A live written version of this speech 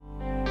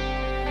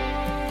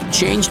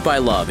Changed by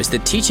Love is the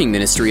teaching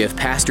ministry of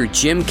Pastor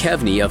Jim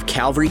Kevney of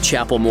Calvary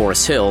Chapel,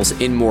 Morris Hills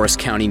in Morris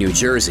County, New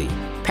Jersey.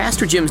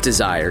 Pastor Jim's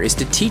desire is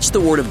to teach the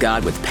Word of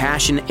God with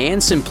passion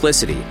and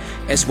simplicity,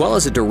 as well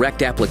as a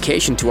direct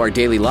application to our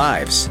daily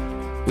lives.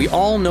 We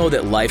all know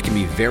that life can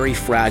be very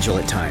fragile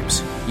at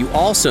times. You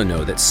also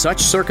know that such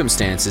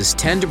circumstances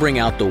tend to bring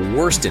out the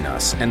worst in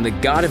us, and the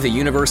God of the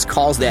universe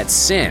calls that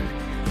sin.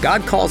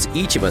 God calls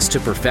each of us to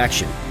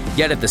perfection,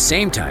 yet at the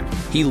same time,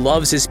 He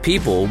loves His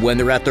people when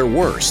they're at their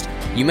worst.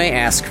 You may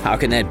ask, how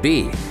can that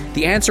be?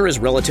 The answer is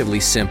relatively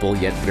simple,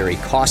 yet very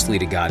costly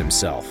to God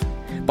Himself.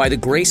 By the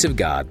grace of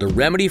God, the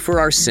remedy for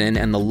our sin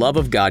and the love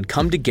of God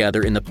come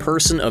together in the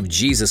person of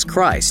Jesus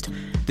Christ.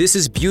 This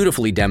is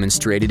beautifully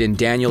demonstrated in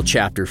Daniel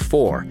chapter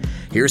 4.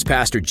 Here's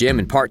Pastor Jim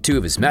in part 2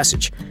 of his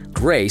message,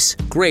 Grace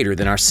Greater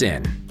Than Our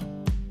Sin.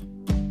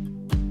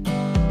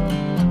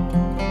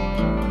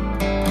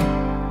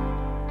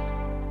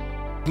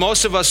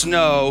 Most of us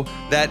know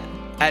that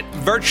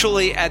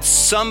virtually at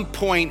some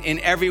point in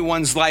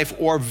everyone's life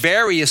or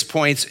various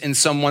points in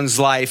someone's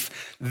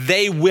life,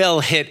 they will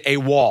hit a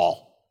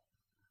wall.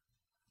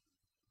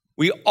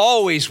 We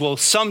always will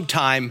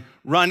sometime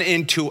run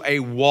into a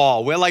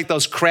wall. We're like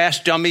those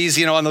crash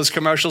dummies, on those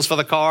commercials for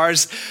the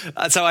cars.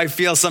 That's how I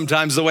feel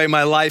sometimes the way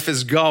my life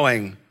is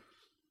going.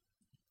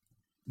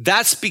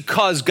 That's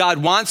because God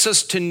wants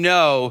us to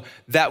know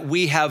that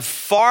we have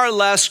far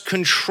less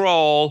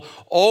control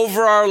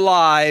over our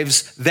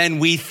lives than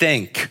we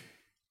think.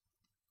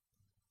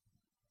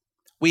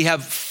 We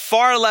have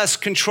far less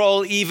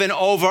control even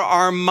over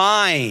our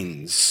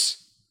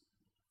minds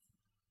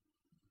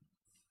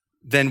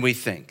than we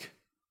think.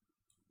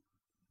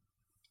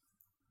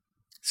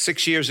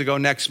 6 years ago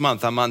next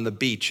month, I'm on the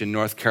beach in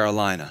North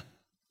Carolina.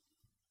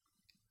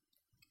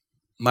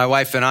 My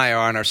wife and I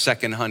are on our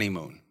second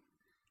honeymoon.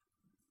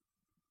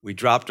 We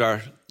dropped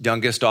our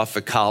youngest off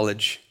at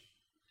college.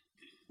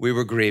 We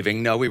were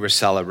grieving. No, we were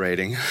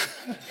celebrating.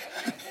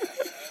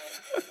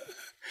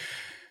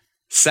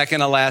 Second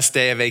to last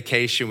day of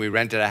vacation, we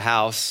rented a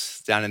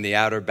house down in the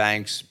Outer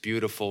Banks.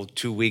 Beautiful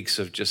 2 weeks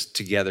of just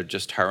together,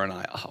 just her and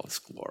I. Oh, it's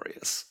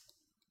glorious.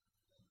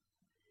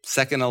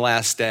 Second to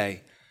last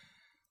day,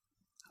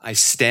 I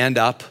stand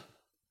up.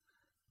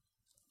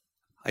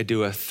 I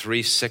do a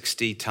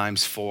 360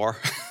 times 4.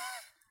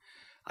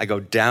 I go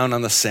down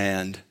on the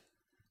sand,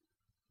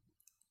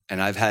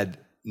 and I've had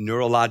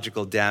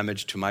neurological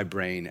damage to my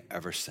brain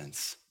ever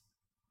since.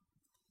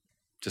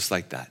 Just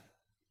like that.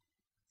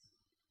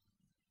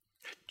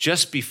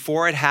 Just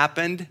before it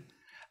happened,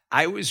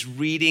 I was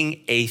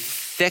reading a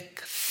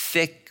thick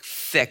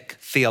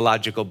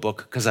theological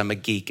book because I'm a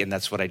geek and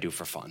that's what I do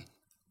for fun.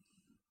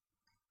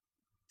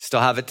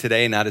 Still have it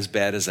today, not as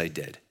bad as I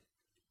did.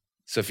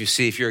 So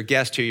if you're a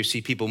guest here, you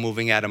see people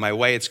moving out of my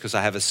way, it's because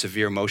I have a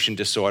severe motion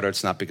disorder.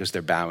 It's not because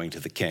they're bowing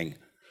to the king.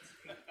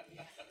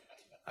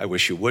 I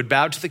wish you would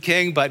bow to the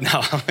king, but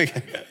no.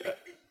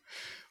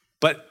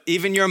 But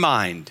even your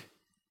mind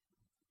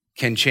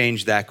can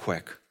change that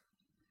quick.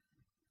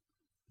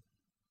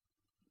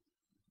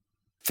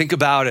 Think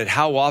about it.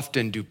 How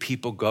often do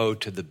people go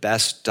to the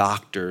best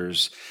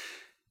doctors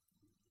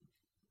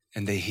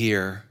and they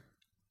hear,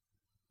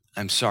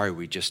 I'm sorry,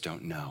 we just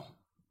don't know.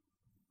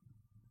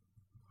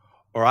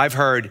 Or I've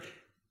heard,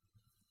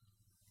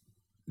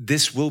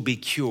 this will be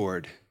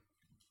cured,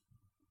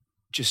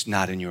 just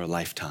not in your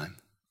lifetime.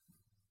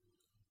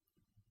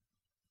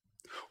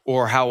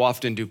 Or how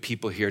often do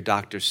people hear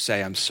doctors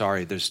say, I'm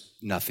sorry, there's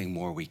nothing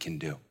more we can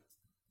do.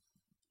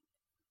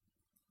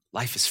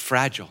 Life is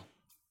fragile.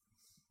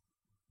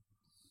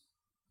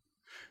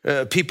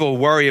 People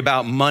worry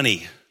about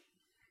money,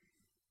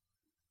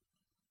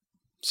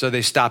 so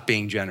they stop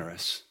being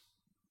generous.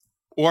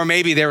 Or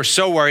maybe they were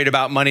so worried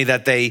about money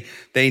that they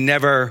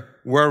never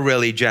were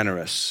really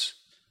generous.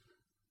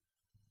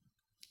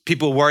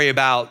 People worry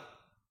about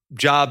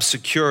job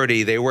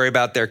security. They worry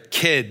about their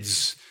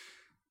kids.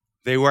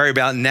 They worry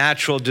about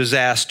natural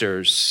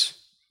disasters.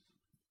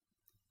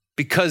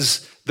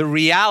 Because the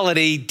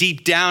reality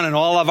deep down in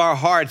all of our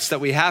hearts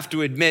that we have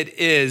to admit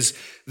is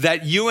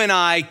that you and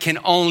I can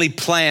only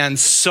plan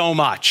so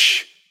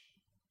much.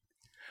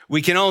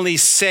 We can only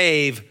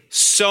save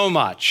so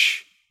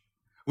much.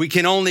 We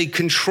can only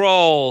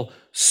control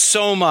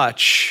so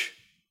much.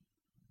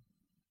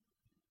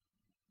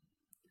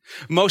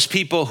 Most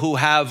people who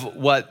have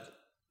what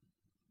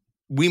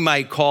we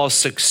might call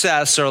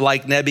success are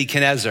like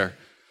Nebuchadnezzar.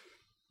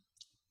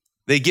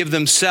 They give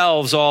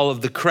themselves all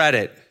of the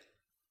credit.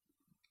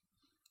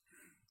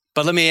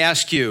 But let me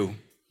ask you,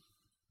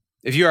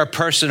 if you're a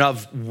person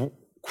of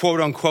quote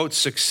unquote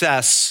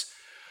success,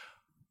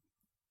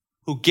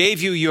 who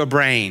gave you your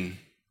brain,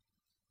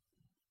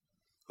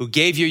 who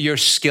gave you your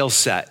skill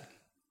set,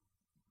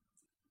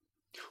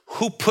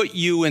 who put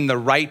you in the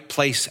right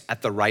place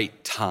at the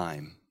right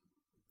time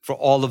for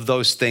all of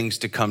those things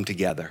to come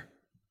together?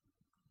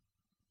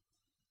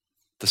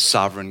 The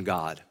sovereign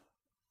God,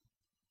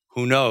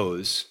 who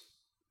knows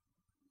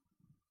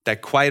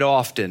that quite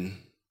often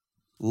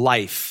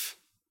life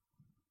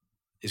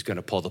is going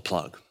to pull the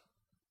plug.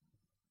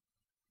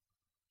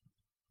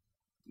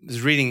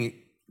 was reading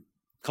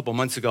a couple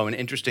months ago an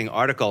interesting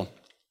article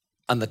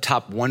on the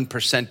top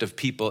 1% of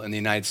people in the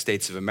United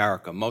States of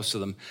America. Most of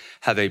them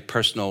have a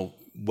personal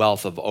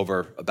wealth of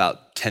over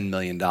about $10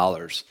 million.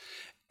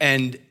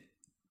 And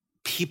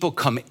people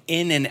come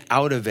in and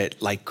out of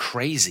it like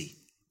crazy.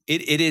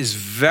 It is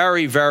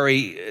very,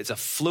 it's a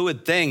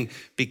fluid thing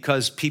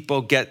because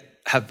people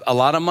have a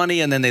lot of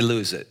money and then they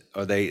lose it.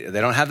 Or they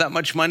don't have that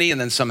much money and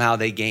then somehow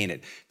they gain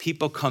it.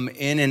 People come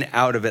in and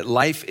out of it.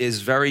 Life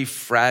is very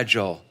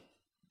fragile.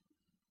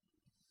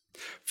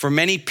 For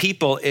many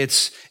people,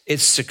 it's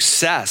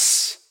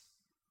success.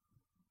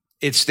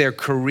 It's their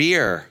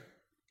career.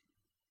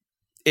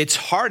 It's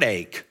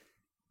heartache.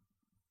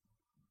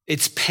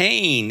 It's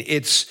pain.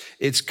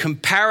 It's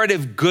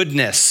comparative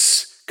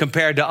goodness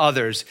compared to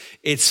others.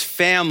 It's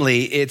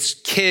family. It's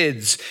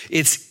kids.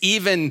 It's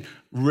even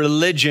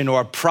religion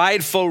or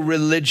prideful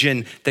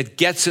religion that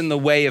gets in the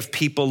way of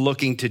people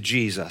looking to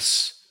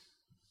Jesus.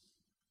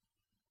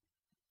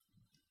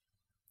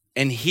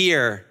 And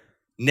here,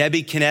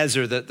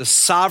 Nebuchadnezzar, the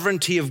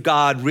sovereignty of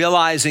God,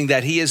 realizing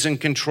that he is in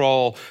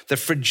control, the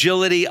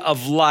fragility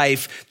of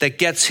life that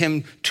gets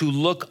him to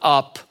look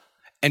up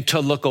and to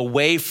look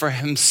away for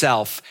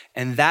himself.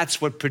 And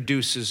that's what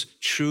produces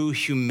true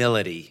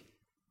humility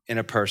in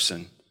a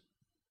person.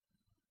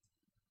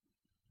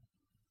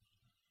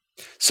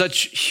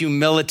 Such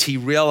humility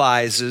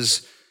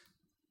realizes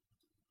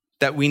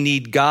that we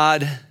need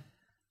God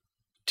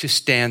to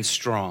stand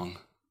strong.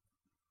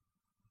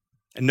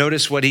 And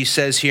notice what he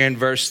says here in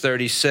verse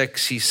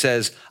 36. He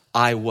says,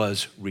 I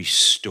was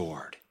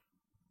restored.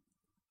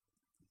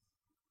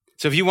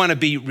 So if you want to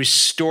be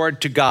restored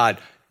to God,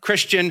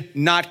 Christian,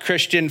 not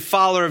Christian,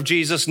 follower of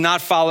Jesus,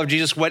 not follower of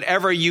Jesus,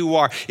 whatever you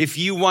are, if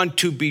you want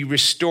to be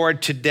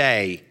restored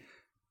today,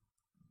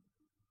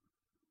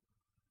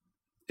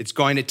 it's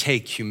going to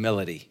take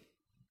humility.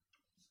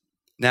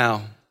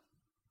 Now,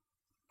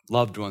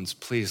 loved ones,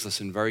 please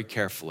listen very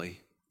carefully.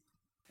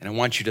 And I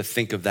want you to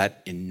think of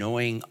that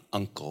annoying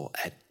uncle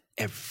at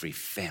every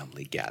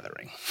family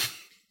gathering.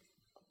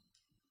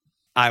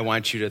 I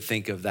want you to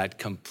think of that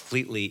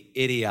completely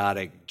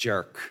idiotic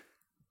jerk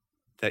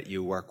that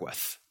you work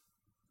with,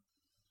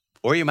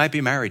 or you might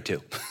be married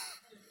to.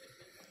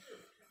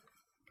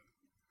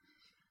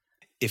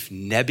 If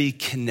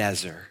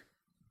Nebuchadnezzar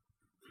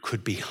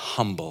could be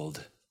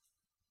humbled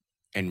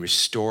and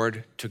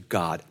restored to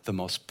God, the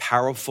most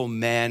powerful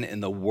man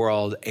in the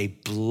world, a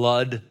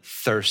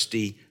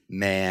bloodthirsty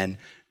man,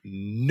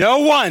 no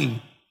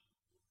one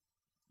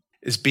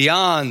is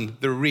beyond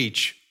the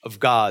reach of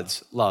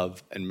God's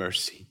love and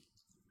mercy.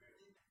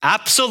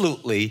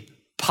 Absolutely,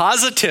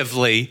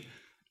 positively,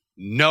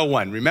 no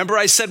one. Remember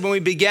I said when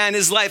we began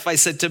his life, I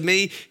said to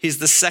me, he's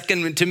the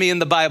second, to me in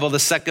the Bible, the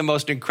second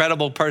most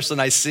incredible person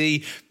I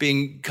see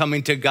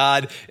coming to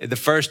God, the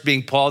first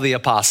being Paul the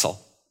Apostle.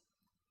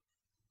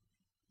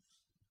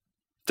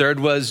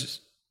 Third was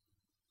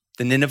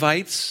the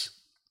Ninevites.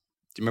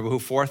 Do you remember who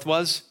fourth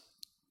was?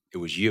 It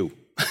was you.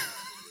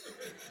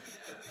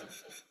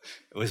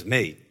 It was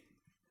me.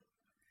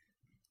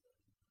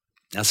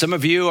 Now, some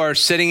of you are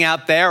sitting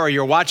out there or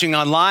you're watching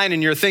online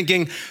and you're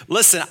thinking,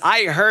 listen,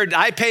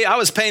 I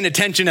was paying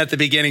attention at the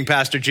beginning,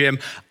 Pastor Jim.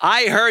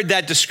 I heard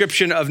that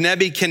description of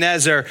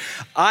Nebuchadnezzar.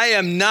 I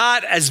am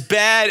not as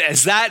bad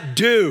as that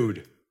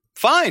dude.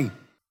 Fine.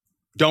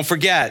 Don't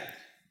forget,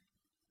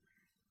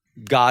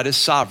 God is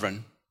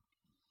sovereign.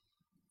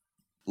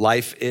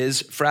 Life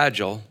is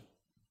fragile.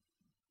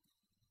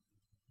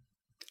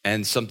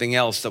 And something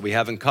else that we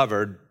haven't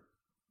covered,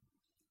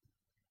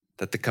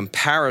 that the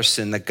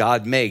comparison that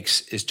God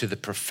makes is to the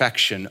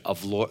perfection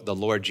of the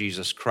Lord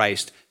Jesus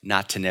Christ,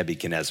 not to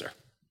Nebuchadnezzar.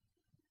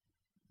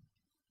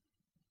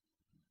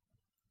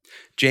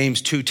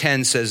 James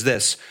 2:10 says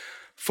this,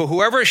 for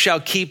whoever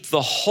shall keep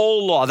the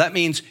whole law, that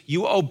means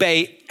you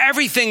obey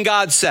everything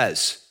God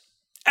says.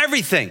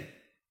 Everything.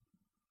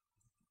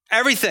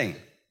 Everything.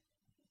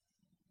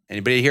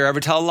 Anybody here ever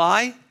tell a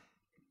lie?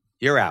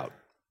 You're out.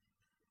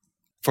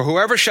 For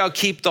whoever shall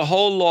keep the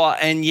whole law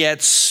and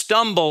yet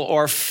stumble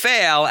or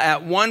fail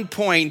at one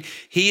point,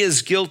 he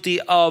is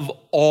guilty of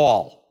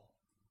all.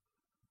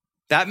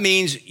 That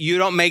means you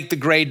don't make the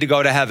grade to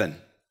go to heaven.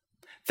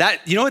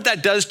 You know what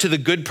that does to the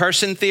good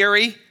person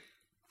theory?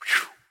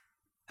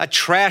 That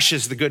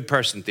trashes the good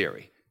person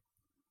theory.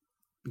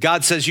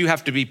 God says you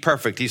have to be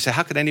perfect. He said,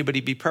 how could anybody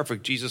be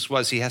perfect? Jesus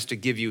was. He has to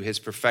give you his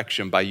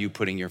perfection by you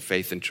putting your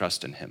faith and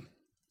trust in him.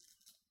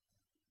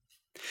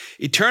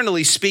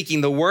 Eternally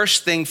speaking, the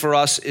worst thing for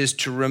us is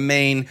to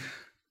remain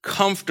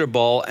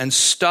comfortable and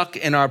stuck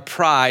in our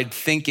pride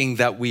thinking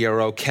that we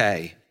are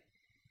okay.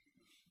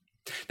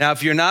 Now,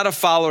 if you're not a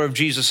follower of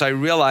Jesus, I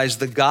realize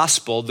the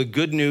gospel, the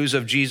good news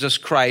of Jesus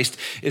Christ,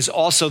 is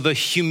also the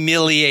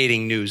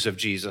humiliating news of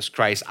Jesus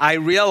Christ. I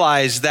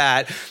realize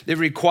that it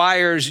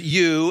requires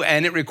you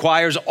and it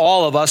requires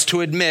all of us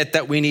to admit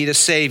that we need a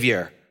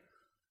Savior.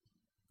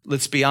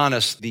 Let's be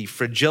honest, the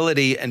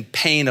fragility and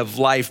pain of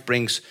life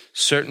brings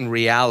certain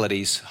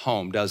realities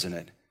home, doesn't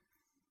it?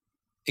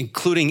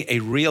 Including a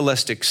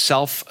realistic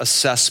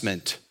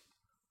self-assessment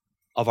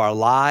of our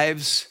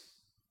lives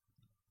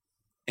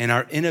and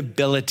our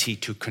inability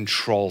to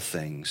control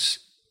things.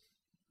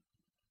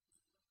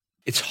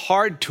 It's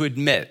hard to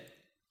admit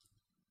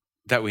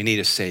that we need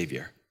a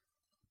Savior,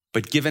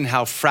 but given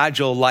how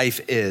fragile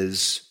life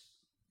is,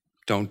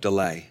 don't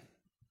delay.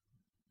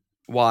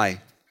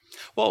 Why?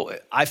 Well,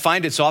 I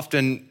find it's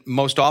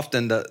most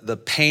often the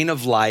pain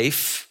of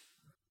life,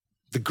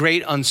 the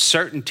great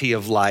uncertainty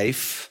of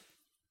life,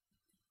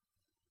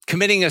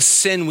 committing a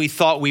sin we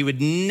thought we would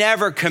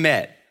never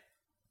commit,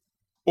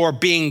 or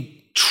being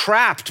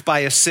trapped by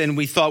a sin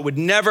we thought would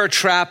never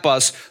trap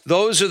us.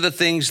 Those are the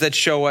things that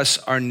show us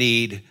our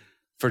need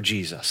for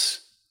Jesus.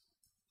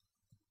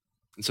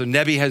 And so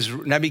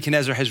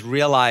Nebuchadnezzar has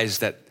realized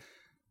that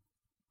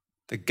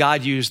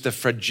God used the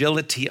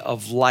fragility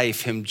of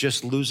life, him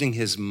just losing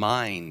his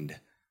mind,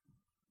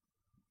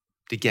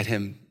 to get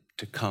him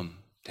to come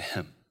to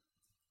him.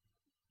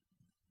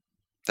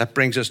 That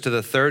brings us to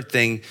the third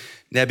thing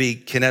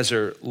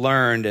Nebuchadnezzar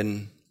learned,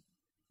 and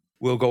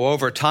we'll go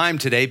over time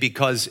today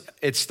because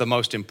it's the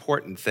most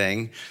important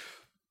thing.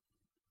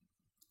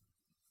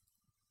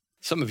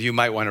 Some of you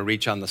might want to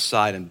reach on the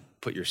side and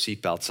put your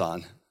seatbelts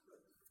on,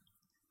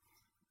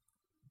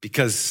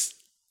 because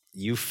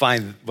you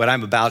find what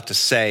I'm about to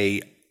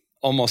say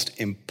almost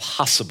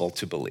impossible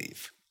to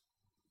believe.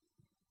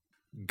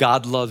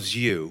 God loves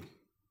you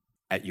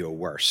at your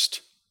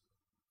worst.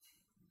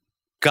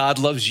 God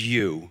loves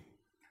you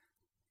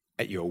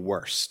at your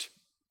worst.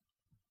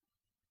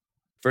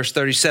 Verse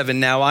 37,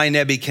 now I,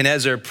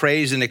 Nebuchadnezzar,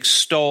 praise and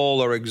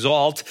extol or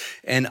exalt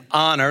and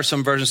honor,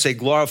 some versions say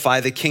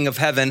glorify, the King of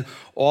heaven,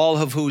 all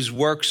of whose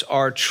works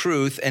are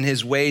truth and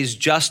his ways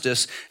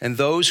justice, and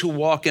those who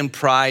walk in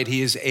pride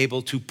he is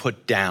able to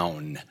put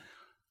down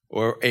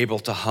or able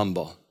to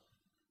humble.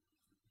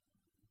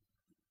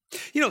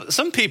 You know,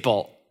 some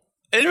people,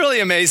 it really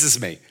amazes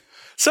me.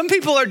 Some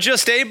people are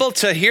just able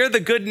to hear the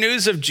good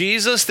news of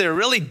Jesus. They're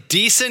really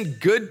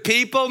decent, good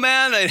people,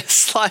 man.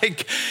 It's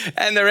like,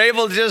 and they're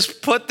able to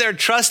just put their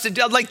trust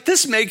in, I'm like,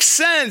 this makes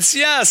sense.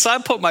 Yes, I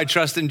put my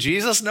trust in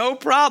Jesus, no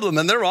problem.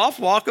 And they're off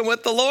walking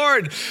with the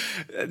Lord.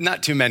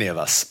 Not too many of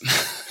us.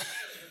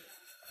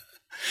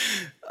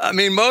 I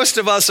mean, most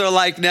of us are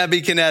like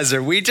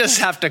Nebuchadnezzar. We just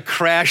have to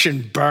crash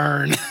and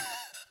burn.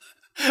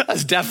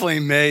 That's definitely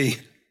me.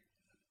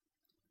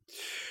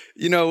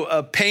 You know,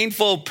 a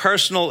painful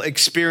personal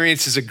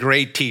experience is a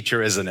great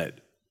teacher, isn't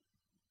it?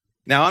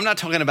 Now, I'm not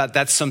talking about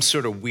that's some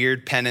sort of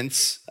weird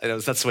penance. I know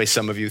that's the way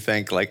some of you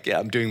think, like, yeah,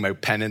 I'm doing my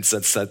penance.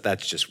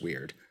 That's just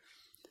weird.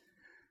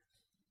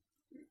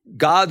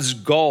 God's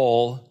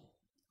goal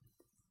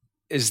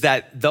is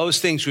that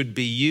those things would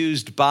be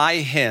used by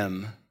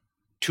him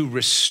to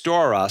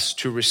restore us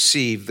to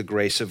receive the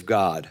grace of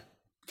God.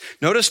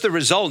 Notice the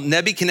result.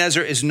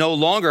 Nebuchadnezzar is no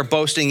longer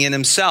boasting in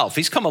himself.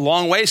 He's come a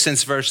long way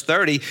since verse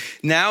 30.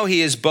 Now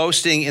he is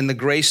boasting in the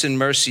grace and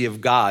mercy of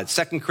God.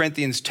 2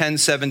 Corinthians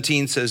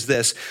 10:17 says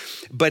this,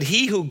 but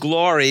he who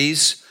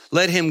glories,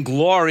 let him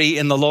glory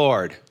in the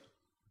Lord.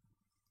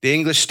 The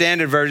English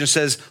Standard Version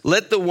says,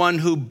 let the one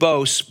who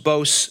boasts,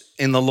 boast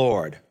in the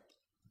Lord.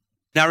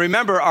 Now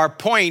remember, our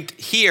point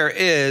here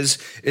is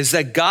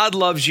that God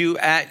loves you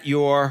at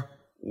your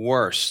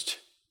worst.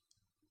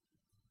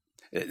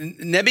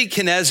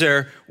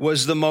 Nebuchadnezzar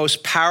was the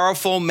most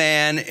powerful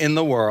man in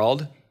the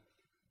world.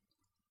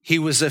 He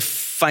was a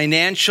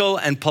financial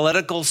and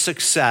political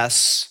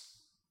success,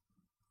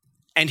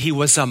 and he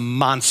was a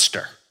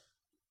monster.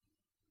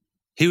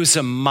 He was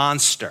a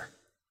monster,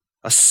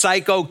 a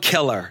psycho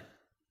killer.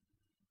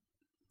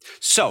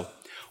 So,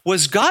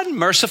 was God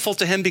merciful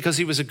to him because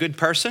he was a good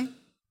person?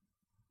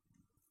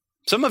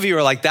 Some of you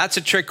are like, that's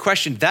a trick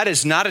question. That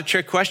is not a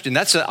trick question.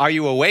 That's a are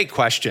you awake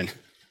question.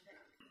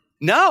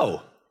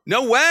 No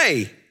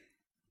way.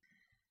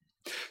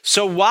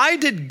 So why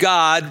did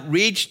God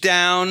reach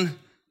down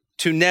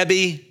to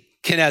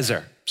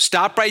Nebuchadnezzar?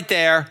 Stop right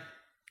there.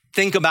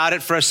 Think about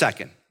it for a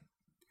second.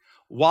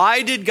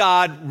 Why did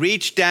God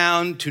reach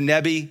down to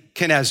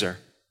Nebuchadnezzar?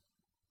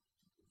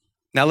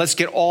 Now let's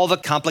get all the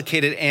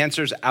complicated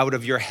answers out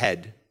of your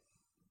head,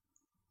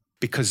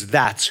 because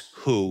that's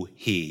who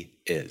he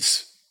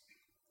is.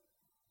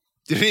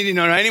 You don't need to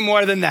know any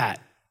more than that.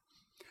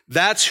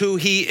 That's who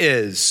he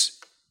is.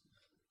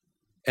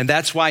 And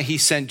that's why he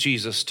sent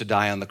Jesus to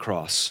die on the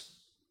cross.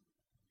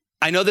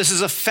 I know this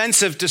is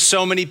offensive to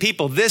so many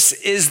people. This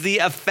is the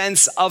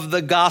offense of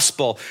the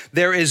gospel.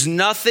 There is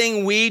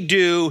nothing we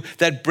do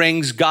that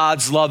brings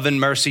God's love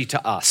and mercy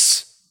to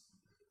us.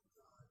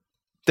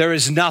 There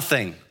is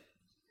nothing.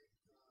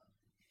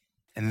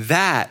 And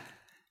that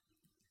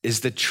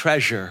is the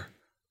treasure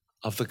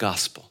of the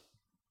gospel.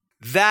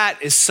 That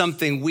is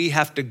something we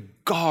have to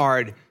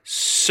guard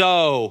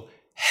so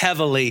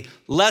heavily,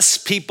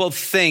 lest people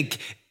think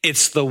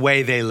it's the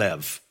way they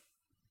live.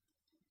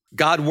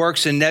 God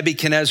works in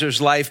Nebuchadnezzar's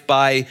life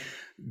by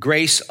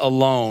grace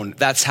alone.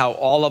 That's how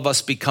all of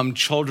us become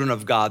children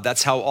of God.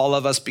 That's how all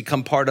of us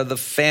become part of the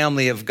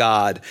family of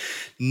God.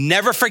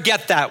 Never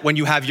forget that when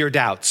you have your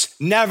doubts.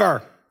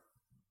 Never.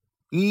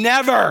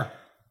 Never.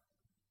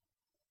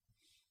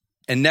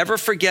 And never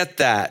forget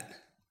that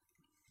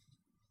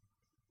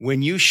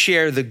when you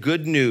share the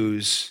good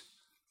news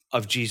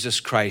of Jesus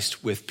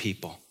Christ with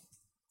people.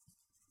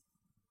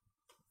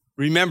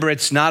 Remember,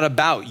 it's not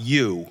about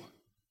you.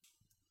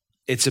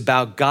 It's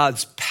about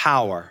God's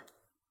power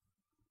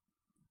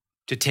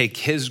to take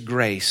his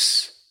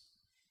grace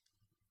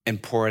and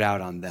pour it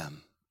out on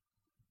them.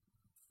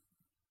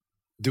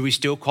 Do we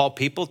still call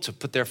people to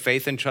put their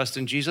faith and trust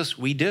in Jesus?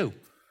 We do.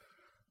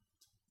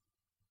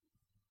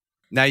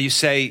 Now you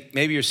say,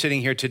 maybe you're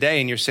sitting here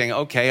today and you're saying,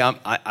 okay,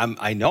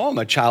 I know I'm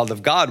a child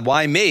of God.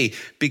 Why me?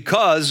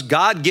 Because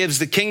God gives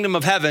the kingdom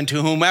of heaven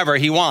to whomever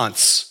he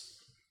wants.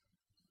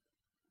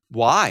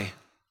 Why?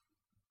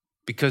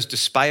 Because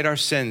despite our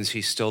sins,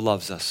 he still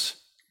loves us.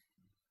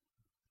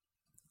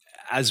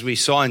 As we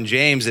saw in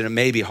James, and it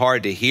may be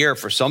hard to hear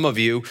for some of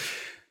you,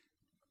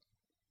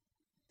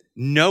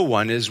 no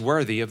one is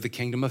worthy of the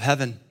kingdom of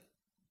heaven,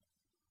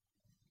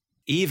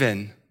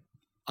 even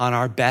on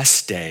our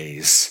best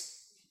days.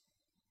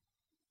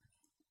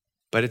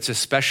 But it's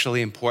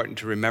especially important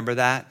to remember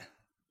that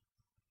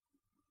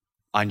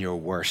on your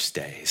worst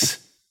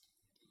days.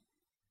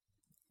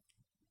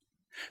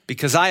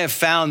 Because I have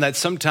found that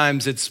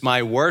sometimes it's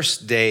my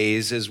worst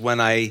days is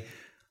when I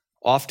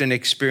often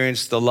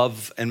experience the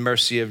love and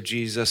mercy of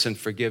Jesus and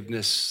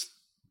forgiveness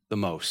the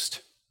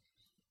most.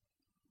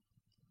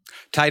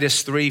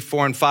 Titus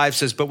 3:4-5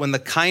 says, but when the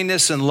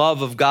kindness and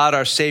love of God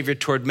our Savior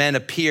toward men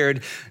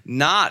appeared,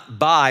 not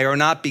by or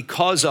not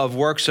because of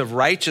works of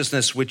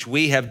righteousness which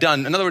we have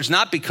done. In other words,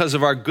 not because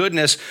of our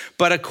goodness,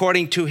 but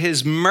according to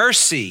his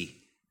mercy,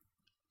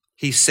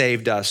 he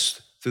saved us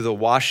through the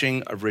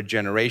washing of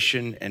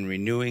regeneration and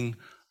renewing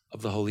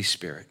of the Holy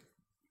Spirit.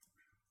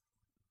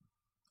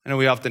 I know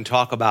we often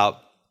talk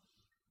about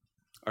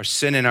our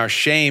sin and our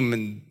shame,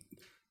 and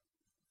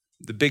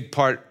the big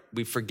part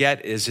we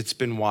forget is it's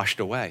been washed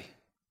away.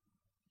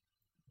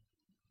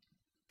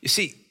 You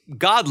see,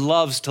 God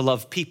loves to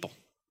love people.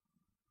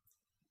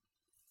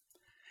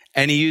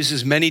 And he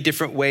uses many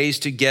different ways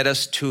to get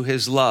us to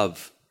his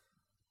love.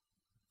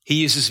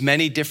 He uses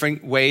many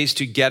different ways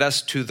to get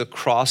us to the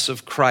cross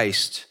of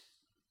Christ.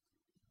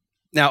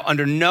 Now,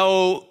 under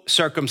no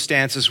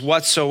circumstances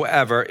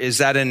whatsoever is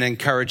that an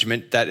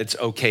encouragement that it's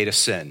okay to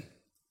sin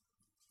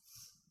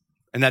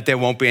and that there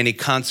won't be any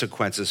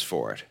consequences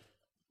for it.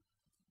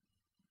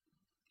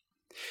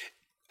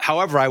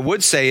 However, I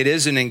would say it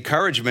is an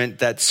encouragement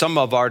that some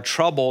of our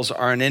troubles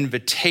are an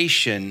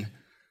invitation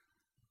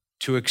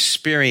to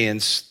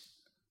experience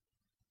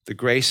the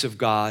grace of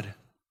God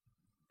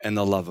and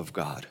the love of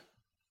God.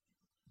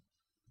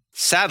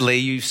 Sadly,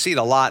 you see it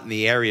a lot in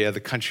the area of the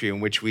country in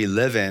which we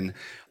live in.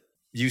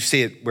 You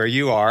see it where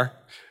you are,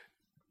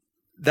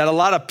 that a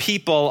lot of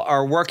people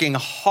are working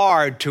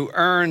hard to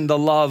earn the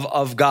love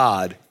of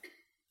God.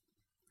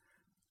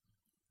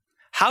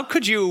 How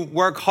could you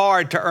work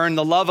hard to earn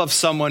the love of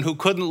someone who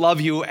couldn't love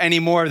you any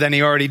more than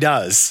he already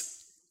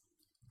does?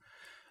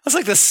 That's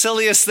like the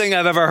silliest thing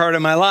I've ever heard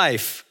in my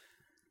life.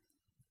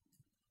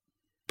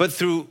 But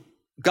through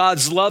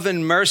God's love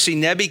and mercy,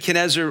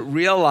 Nebuchadnezzar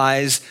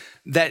realized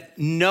that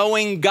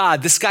knowing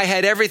God, this guy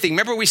had everything.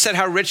 Remember we said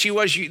how rich he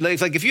was?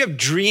 Like if you have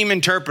dream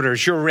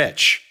interpreters, you're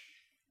rich.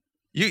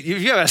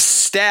 You have a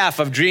staff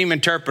of dream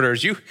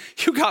interpreters. You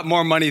got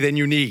more money than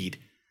you need.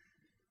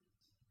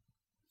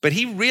 But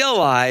he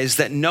realized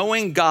that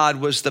knowing God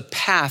was the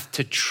path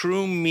to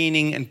true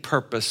meaning and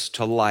purpose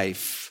to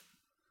life.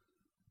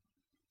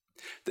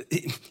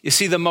 You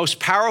see, the most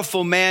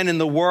powerful man in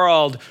the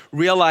world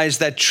realized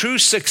that true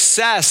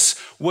success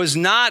was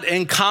not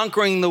in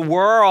conquering the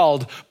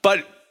world,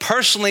 but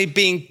personally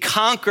being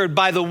conquered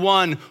by the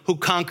one who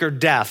conquered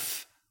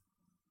death.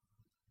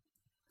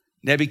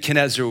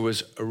 Nebuchadnezzar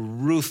was a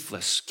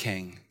ruthless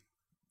king.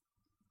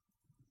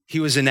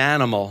 He was an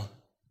animal.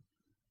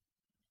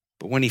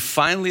 But when he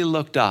finally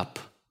looked up,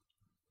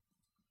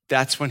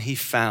 that's when he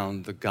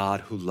found the God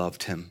who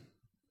loved him.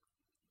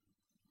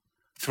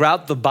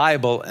 Throughout the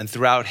Bible and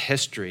throughout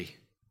history,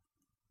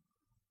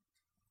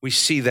 we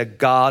see that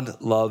God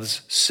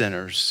loves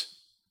sinners.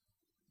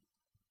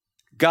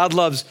 God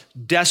loves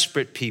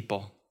desperate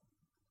people.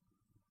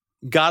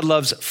 God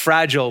loves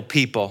fragile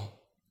people.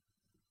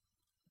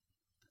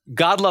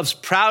 God loves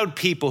proud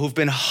people who've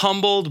been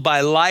humbled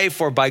by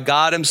life or by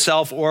God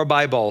himself or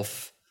by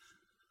both.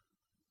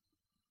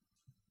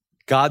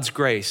 God's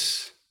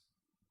grace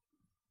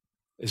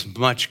is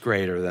much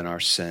greater than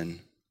our sin.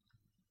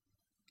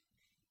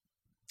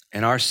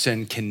 And our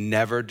sin can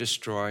never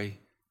destroy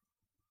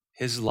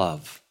his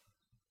love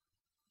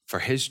for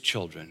his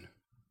children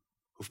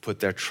who've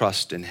put their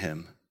trust in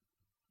him.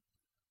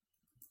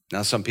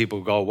 Now, some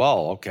people go,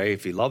 well, okay,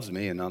 if he loves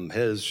me and I'm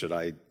his, should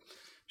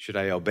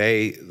I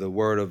obey the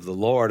word of the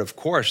Lord? Of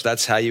course,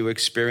 that's how you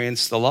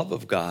experience the love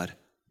of God.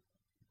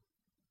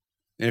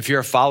 And if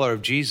you're a follower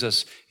of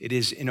Jesus, it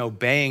is in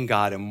obeying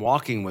God and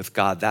walking with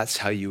God, that's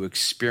how you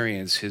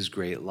experience his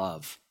great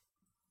love.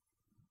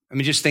 I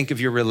mean, just think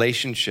of your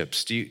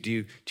relationships. Do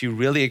you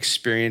really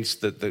experience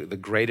the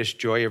greatest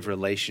joy of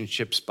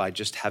relationships by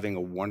just having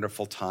a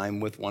wonderful time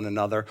with one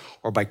another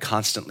or by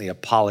constantly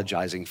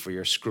apologizing for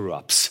your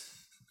screw-ups?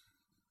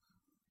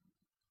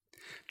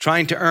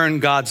 Trying to earn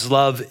God's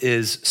love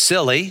is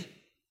silly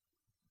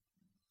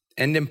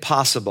and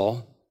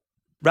impossible.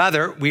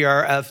 Rather, we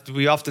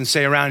often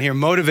say around here,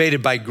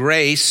 motivated by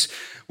grace,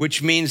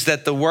 which means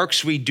that the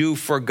works we do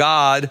for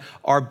God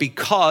are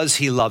because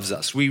he loves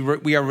us. We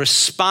are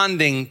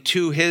responding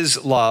to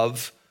his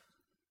love.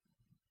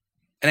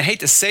 And I hate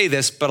to say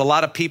this, but a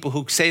lot of people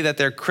who say that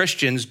they're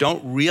Christians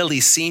don't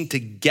really seem to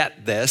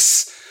get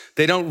this.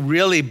 They don't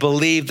really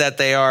believe that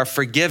they are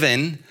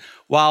forgiven,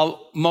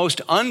 while most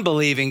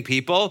unbelieving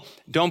people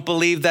don't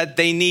believe that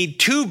they need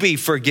to be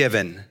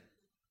forgiven.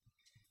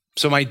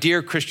 So my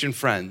dear Christian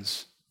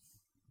friends,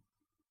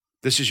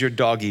 this is your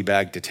doggy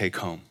bag to take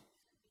home.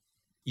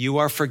 You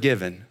are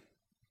forgiven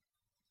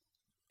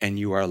and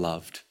you are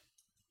loved.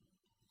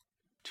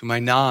 To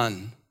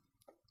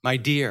my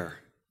dear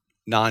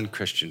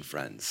non-Christian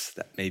friends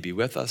that may be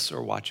with us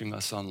or watching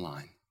us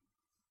online,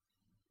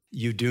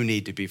 you do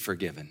need to be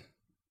forgiven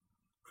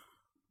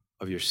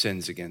of your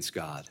sins against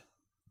God.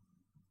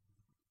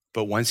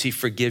 But once he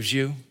forgives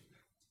you,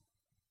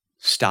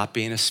 stop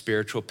being a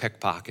spiritual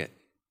pickpocket.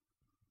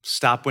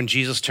 Stop when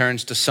Jesus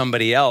turns to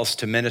somebody else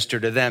to minister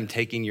to them,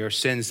 taking your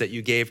sins that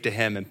you gave to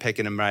him and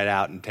picking them right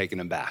out and taking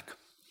them back.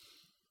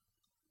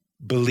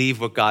 Believe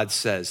what God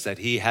says, that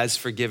he has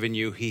forgiven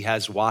you, he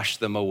has washed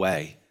them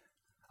away.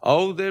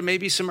 Oh, there may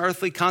be some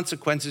earthly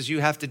consequences you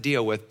have to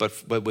deal with,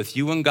 but with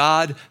you and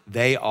God,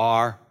 they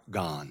are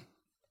gone.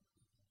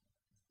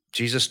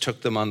 Jesus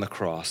took them on the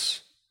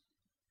cross.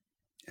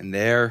 And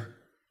there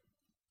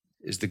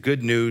is the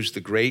good news,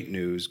 the great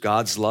news,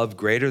 God's love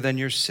greater than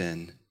your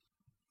sin,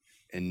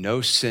 and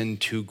no sin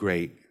too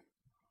great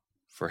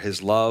for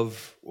his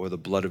love or the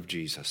blood of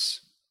Jesus.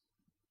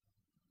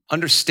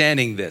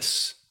 Understanding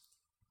this,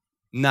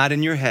 not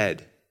in your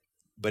head,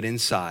 but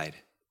inside,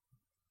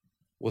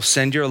 will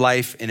send your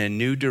life in a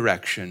new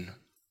direction,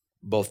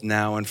 both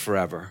now and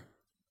forever.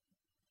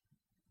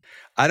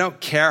 I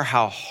don't care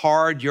how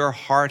hard your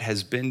heart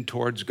has been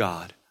towards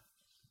God,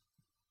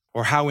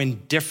 or how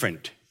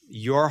indifferent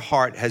your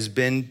heart has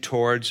been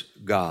towards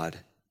God.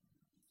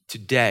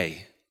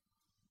 Today,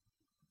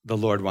 the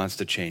Lord wants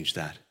to change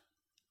that.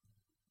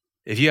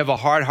 If you have a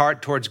hard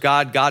heart towards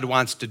God, God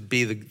wants to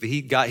be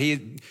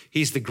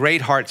he's the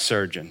great heart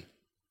surgeon.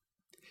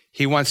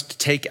 He wants to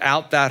take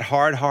out that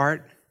hard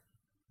heart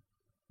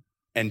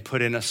and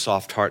put in a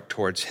soft heart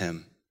towards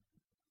him.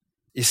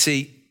 You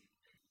see,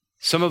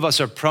 some of us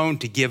are prone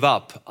to give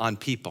up on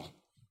people.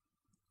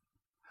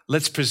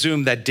 Let's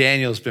presume that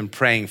Daniel's been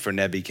praying for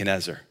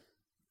Nebuchadnezzar.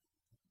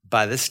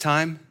 By this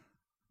time,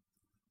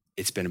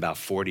 it's been about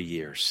 40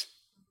 years.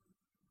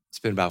 It's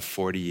been about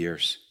 40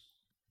 years.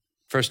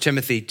 1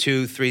 Timothy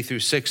 2,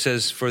 3-6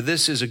 says, "For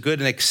this is a good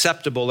and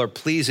acceptable or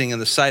pleasing in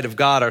the sight of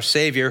God, our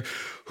Savior,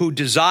 who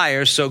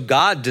desires, so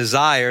God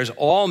desires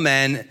all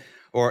men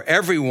or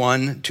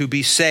everyone to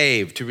be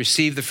saved, to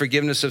receive the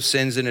forgiveness of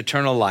sins and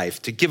eternal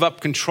life, to give up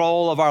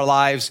control of our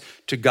lives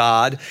to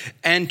God,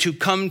 and to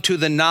come to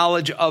the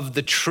knowledge of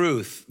the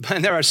truth."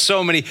 And there are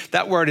so many,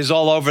 that word is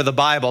all over the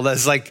Bible.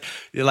 That's like,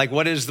 you're like,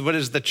 what is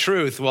the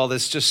truth? Well,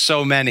 there's just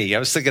so many. I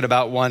was thinking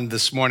about one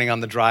this morning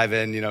on the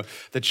drive-in,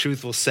 the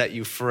truth will set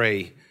you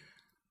free.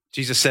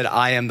 Jesus said,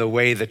 "I am the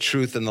way, the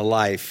truth, and the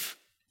life."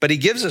 But he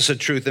gives us a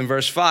truth in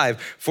verse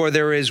 5. "For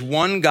there is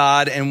one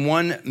God and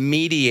one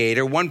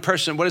mediator," one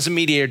person. What does a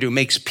mediator do?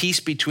 Makes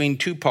peace between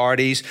two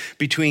parties,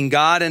 between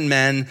God and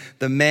men,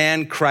 the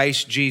man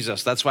Christ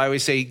Jesus. That's why we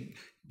say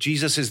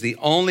Jesus is the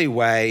only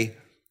way,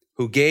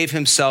 who gave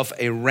himself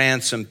a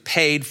ransom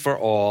paid for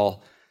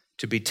all,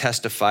 to be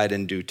testified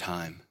in due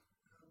time.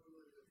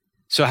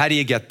 So how do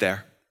you get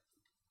there?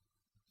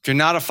 If you're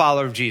not a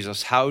follower of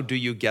Jesus, how do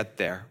you get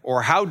there?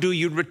 Or how do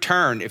you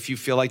return if you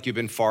feel like you've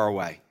been far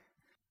away?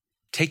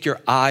 Take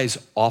your eyes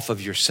off of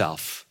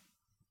yourself.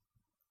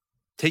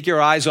 Take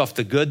your eyes off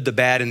the good, the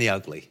bad, and the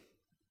ugly.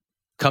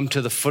 Come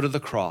to the foot of the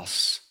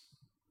cross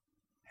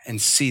and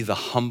see the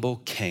humble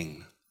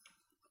King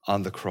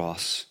on the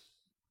cross.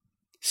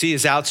 See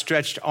his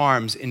outstretched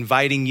arms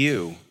inviting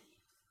you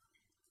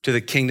to the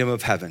kingdom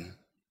of heaven,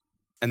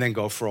 and then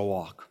go for a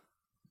walk.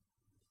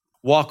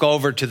 Walk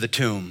over to the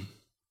tomb.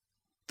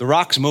 The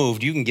rock's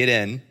moved, you can get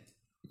in.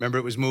 Remember,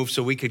 it was moved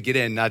so we could get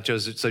in, not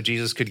just so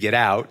Jesus could get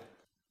out.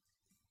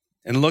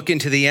 And look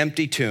into the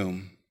empty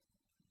tomb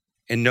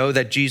and know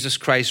that Jesus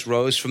Christ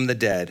rose from the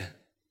dead.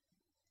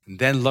 And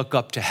then look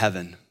up to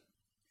heaven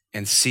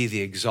and see the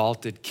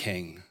exalted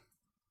King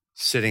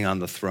sitting on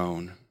the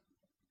throne.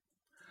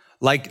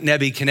 Like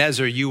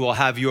Nebuchadnezzar, you will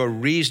have your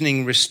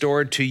reasoning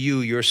restored to you.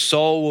 Your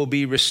soul will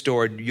be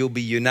restored. You'll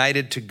be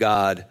united to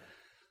God.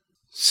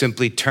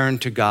 Simply turn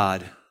to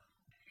God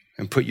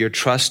and put your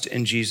trust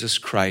in Jesus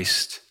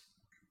Christ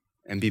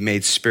and be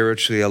made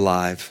spiritually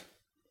alive.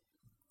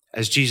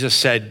 As Jesus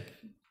said,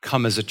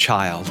 "Come as a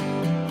child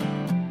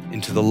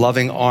into the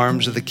loving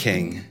arms of the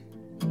King.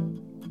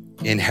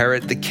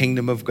 Inherit the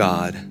kingdom of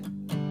God,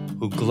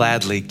 who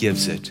gladly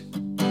gives it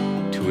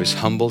to his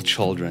humble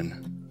children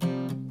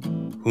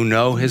who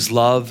know his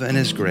love and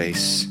his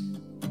grace,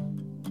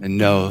 and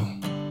know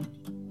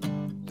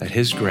that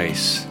his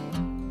grace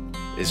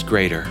is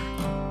greater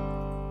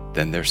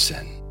than their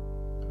sin.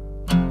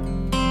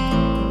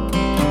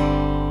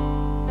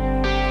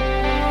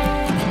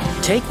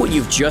 Take what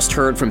you've just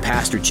heard from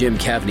Pastor Jim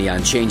Kevney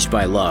on Changed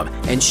by Love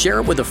and share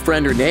it with a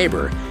friend or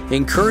neighbor.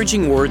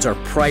 Encouraging words are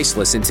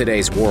priceless in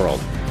today's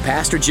world.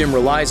 Pastor Jim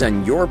relies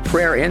on your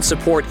prayer and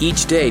support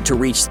each day to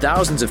reach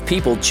thousands of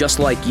people just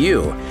like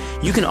you.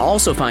 You can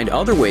also find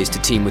other ways to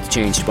team with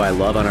Changed by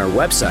Love on our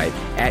website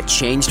at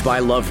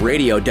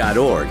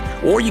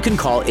changedbyloveradio.org, or you can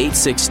call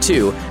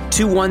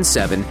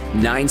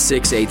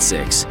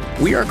 862-217-9686.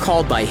 We are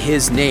called by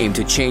His name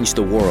to change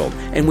the world,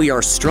 and we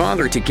are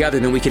stronger together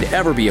than we could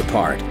ever be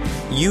apart.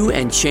 You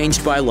and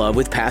Changed by Love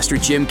with Pastor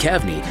Jim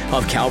Kevney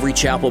of Calvary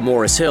Chapel,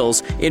 Morris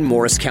Hills in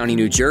Morris County,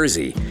 New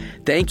Jersey.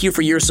 Thank you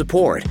for your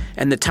support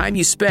and the time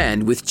you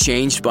spend with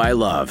Changed by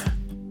Love.